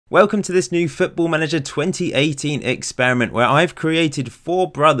Welcome to this new Football Manager 2018 experiment where I've created 4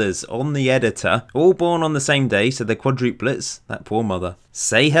 brothers on the editor, all born on the same day, so they're quadruplets, that poor mother.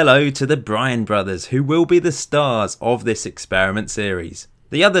 Say hello to the Bryan brothers, who will be the stars of this experiment series.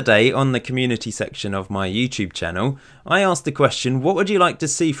 The other day, on the community section of my YouTube channel, I asked the question, what would you like to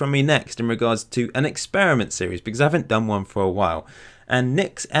see from me next in regards to an experiment series, because I haven't done one for a while. And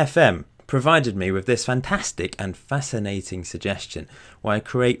Nick's FM provided me with this fantastic and fascinating suggestion where I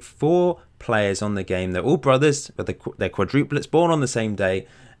create 4 players on the game. They're all brothers, but they're quadruplets born on the same day,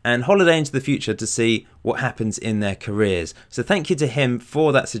 and holiday into the future to see what happens in their careers. So thank you to him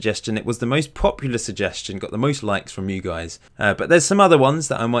for that suggestion. It was the most popular suggestion, got the most likes from you guys. But there's some other ones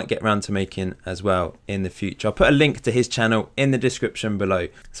that I might get around to making as well in the future. I'll put a link to his channel in the description below.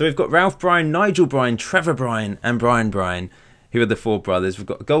 So we've got Ralph Bryan, Nigel Bryan, Trevor Bryan and Brian Bryan, who are the 4 brothers. We've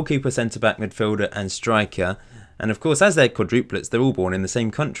got a goalkeeper, centre-back, midfielder and striker. And of course, as they're quadruplets, they're all born in the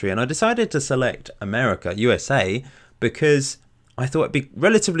same country. And I decided to select America, USA, because I thought it'd be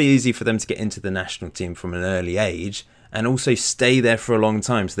relatively easy for them to get into the national team from an early age and also stay there for a long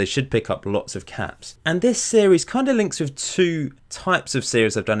time, so they should pick up lots of caps. And this series kind of links with 2 types of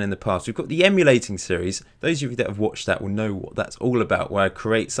series I've done in the past. We've got the emulating series. Those of you that have watched that will know what that's all about, where I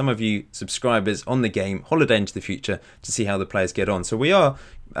create some of you subscribers on the game, holiday into the future, to see how the players get on. So we are,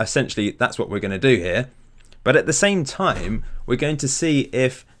 essentially, that's what we're going to do here. But at the same time, we're going to see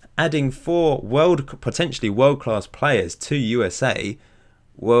if adding 4 potentially world-class players to USA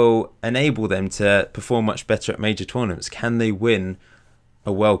will enable them to perform much better at major tournaments. Can they win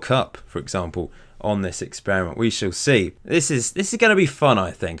a World Cup, for example, on this experiment? We shall see. This is going to be fun,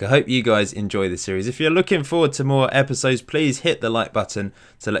 I think. I hope you guys enjoy this series. If you're looking forward to more episodes, please hit the like button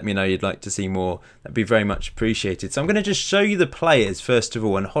to let me know you'd like to see more. That'd be very much appreciated. So I'm going to just show you the players first of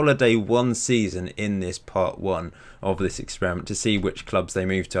all and holiday 1 season in this part 1 of this experiment to see which clubs they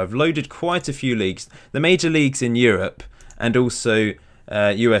move to. I've loaded quite a few leagues, the major leagues in Europe and also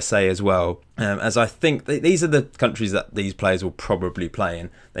USA as well, as I think these are the countries that these players will probably play in.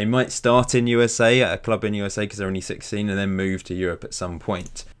 They might start in USA, at a club in USA, because they're only 16, and then move to Europe at some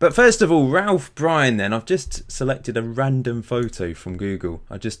point. But first of all, Ralph Bryan then. I've just selected a random photo from Google.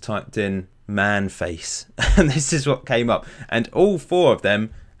 I just typed in man face, and this is what came up. And all 4 of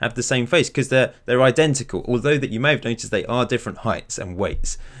them have the same face because they're identical, although that you may have noticed they are different heights and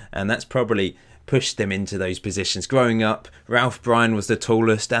weights, and that's probably pushed them into those positions. Growing up, Ralph Bryan was the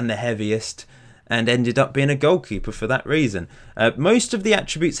tallest and the heaviest and ended up being a goalkeeper for that reason. Most of the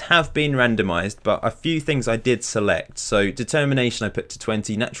attributes have been randomised, but a few things I did select. So determination I put to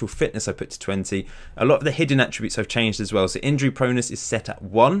 20, natural fitness I put to 20. A lot of the hidden attributes I've changed as well. So injury proneness is set at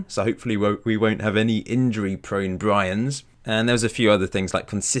 1, so hopefully we won't have any injury prone Bryans. And there was a few other things like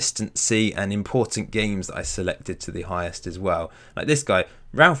consistency and important games that I selected to the highest as well. Like this guy,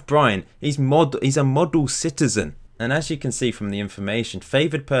 Ralph Bryan, he's a model citizen. And as you can see from the information,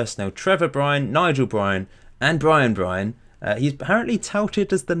 favoured personnel, Trevor Bryan, Nigel Bryan and Brian Bryan. He's apparently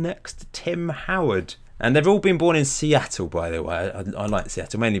touted as the next Tim Howard. And they've all been born in Seattle, by the way. I like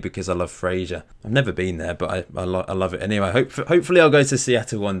Seattle, mainly because I love Frasier. I've never been there, but I love it anyway. Hopefully I'll go to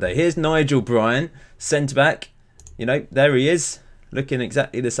Seattle one day. Here's Nigel Bryan, centre-back. You know, there he is, looking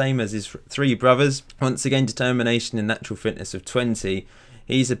exactly the same as his 3 brothers. Once again, determination and natural fitness of 20.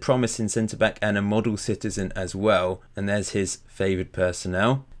 He's a promising centre-back and a model citizen as well. And there's his favoured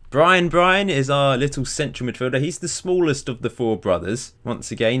personnel. Brian Bryan is our little central midfielder. He's the smallest of the 4 brothers. Once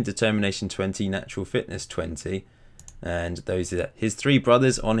again, determination 20, natural fitness 20. And those are his 3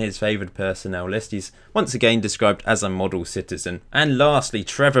 brothers on his favoured personnel list. He's once again described as a model citizen. And lastly,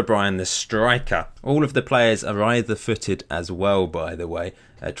 Trevor Bryan, the striker. All of the players are either footed as well, by the way.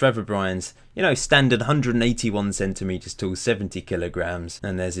 Trevor Bryan's, you know, standard 181 centimetres tall, 70 kilograms.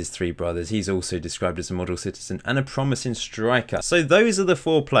 And there's his 3 brothers. He's also described as a model citizen and a promising striker. So those are the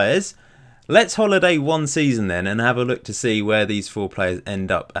 4 players. Let's holiday 1 season then and have a look to see where these 4 players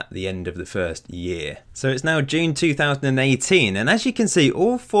end up at the end of the first year. So it's now June 2018, and as you can see,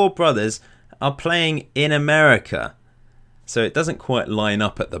 all 4 brothers are playing in America. So it doesn't quite line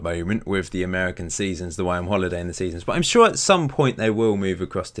up at the moment with the American seasons, the way I'm holidaying the seasons. But I'm sure at some point they will move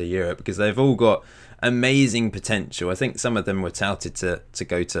across to Europe because they've all got amazing potential. I think some of them were touted to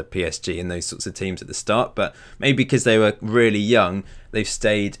go to PSG and those sorts of teams at the start, but maybe because they were really young, they've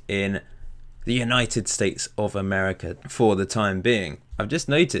stayed in the United States of America for the time being. I've just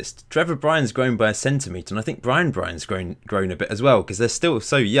noticed Trevor Bryan's grown by a centimetre, and I think Brian Bryan's grown a bit as well, because they're still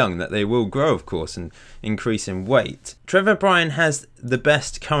so young that they will grow, of course, and increase in weight. Trevor Bryan has the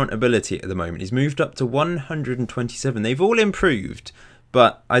best current ability at the moment. He's moved up to 127. They've all improved,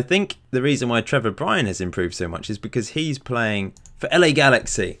 But I think the reason why Trevor Bryan has improved so much is because he's playing for LA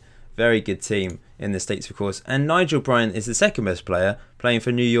Galaxy. Very good team in the States, of course. And Nigel Bryan is the second best player, playing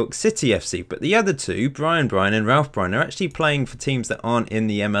for New York City FC. But the other two, Brian Bryan and Ralph Bryan, are actually playing for teams that aren't in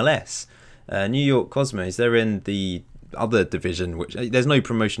the MLS. New York Cosmos, they're in the other division, which there's no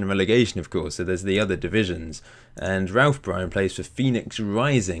promotion and relegation, of course, so there's the other divisions. And Ralph Bryan plays for Phoenix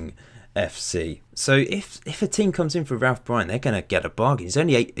Rising FC. So if a team comes in for Ralph Bryan, they're going to get a bargain. He's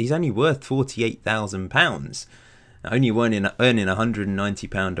only worth £48,000, only earning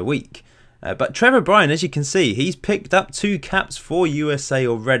 £190 a week. But Trevor Bryan, as you can see, he's picked up 2 caps for USA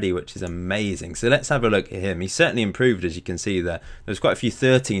already, which is amazing. So let's have a look at him. He's certainly improved, as you can see there. There was quite a few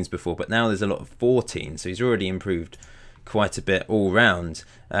 13s before, but now there's a lot of 14s. So he's already improved quite a bit all round.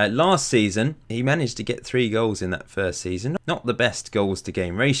 Last season, he managed to get 3 goals in that first season. Not the best goals to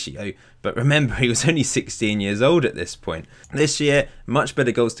game ratio, but remember, he was only 16 years old at this point. This year, much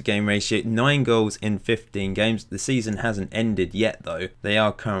better goals to game ratio, 9 goals in 15 games. The season hasn't ended yet though. They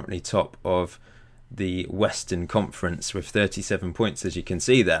are currently top of the Western Conference with 37 points, as you can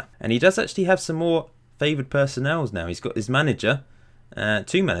see there. And he does actually have some more favoured personnels now. He's got his manager,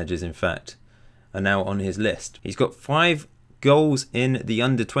 2 managers in fact, are now on his list. He's got 5 goals in the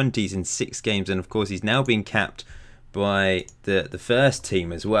under-20s in 6 games, and of course he's now being capped by the first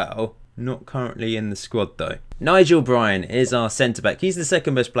team as well. Not currently in the squad though. Nigel Bryan is our centre-back. He's the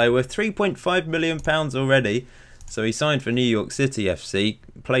second best player, worth £3.5 million already. So he signed for New York City FC,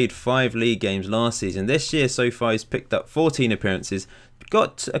 played 5 league games last season. This year so far he's picked up 14 appearances,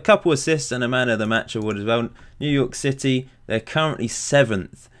 got a couple assists and a man of the match award as well. New York City, they're currently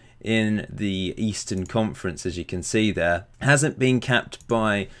 7th in the Eastern Conference, as you can see there. Hasn't been capped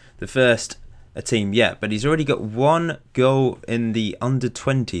by the first team yet, but he's already got 1 goal in the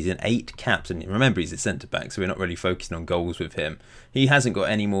under-20s in 8 caps. And remember, he's a centre-back, so we're not really focusing on goals with him. He hasn't got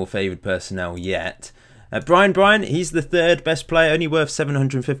any more favoured personnel yet. Brian Bryan, he's the 3rd best player, only worth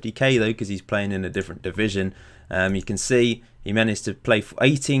 750k though, because he's playing in a different division. You can see he managed to play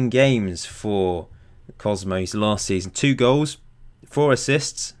 18 games for Cosmos last season, 2 goals, 4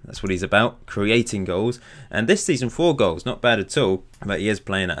 assists. That's what he's about, creating goals. And this season 4 goals, not bad at all. But he is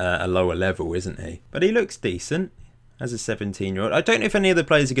playing at a lower level, isn't he? But he looks decent as a 17-year-old. I don't know if any of the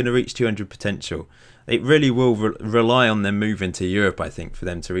players are going to reach 200 potential. It really will rely on them moving to Europe, I think, for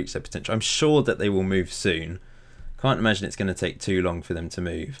them to reach their potential. I'm sure that they will move soon. Can't imagine it's going to take too long for them to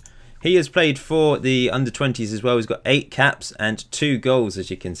move. He has played for the under-20s as well. He's got 8 caps and 2 goals,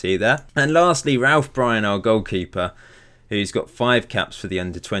 as you can see there. And lastly, Ralph Bryan, our goalkeeper, who's got 5 caps for the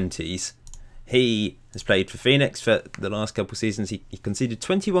under-20s. He has played for Phoenix for the last couple of seasons. He conceded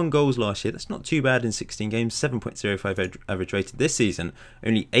 21 goals last year. That's not too bad in 16 games. 7.05 average rated this season.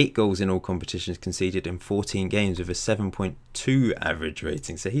 Only 8 goals in all competitions conceded in 14 games with a 7.2 average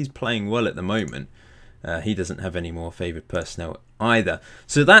rating. So he's playing well at the moment. He doesn't have any more favoured personnel either.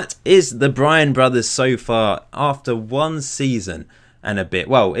 So that is the Bryan brothers so far after 1 season and a bit.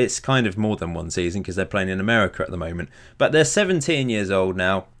 Well, it's kind of more than 1 season because they're playing in America at the moment. But they're 17 years old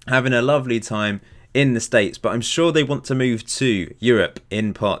now, having a lovely time in the States. But I'm sure they want to move to Europe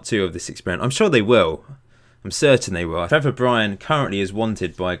in part 2 of this experiment. I'm sure they will. I'm certain they will. Trevor Bryan currently is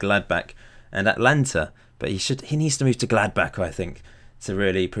wanted by Gladbach and Atlanta, but he needs to move to Gladbach, I think, to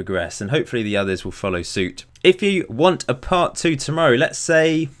really progress. And hopefully the others will follow suit. If you want a part 2 tomorrow, let's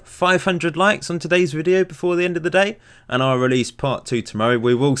say 500 likes on today's video before the end of the day, and I'll release part 2 tomorrow.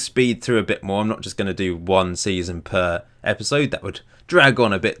 We will speed through a bit more. I'm not just going to do 1 season per episode. That would drag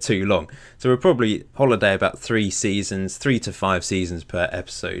on a bit too long. So we'll probably holiday about 3 to 5 seasons per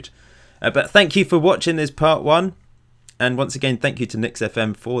episode. But thank you for watching this part 1. And once again, thank you to Nix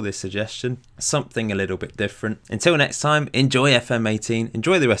FM for this suggestion. Something a little bit different. Until next time, enjoy FM18.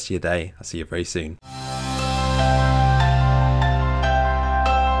 Enjoy the rest of your day. I'll see you very soon.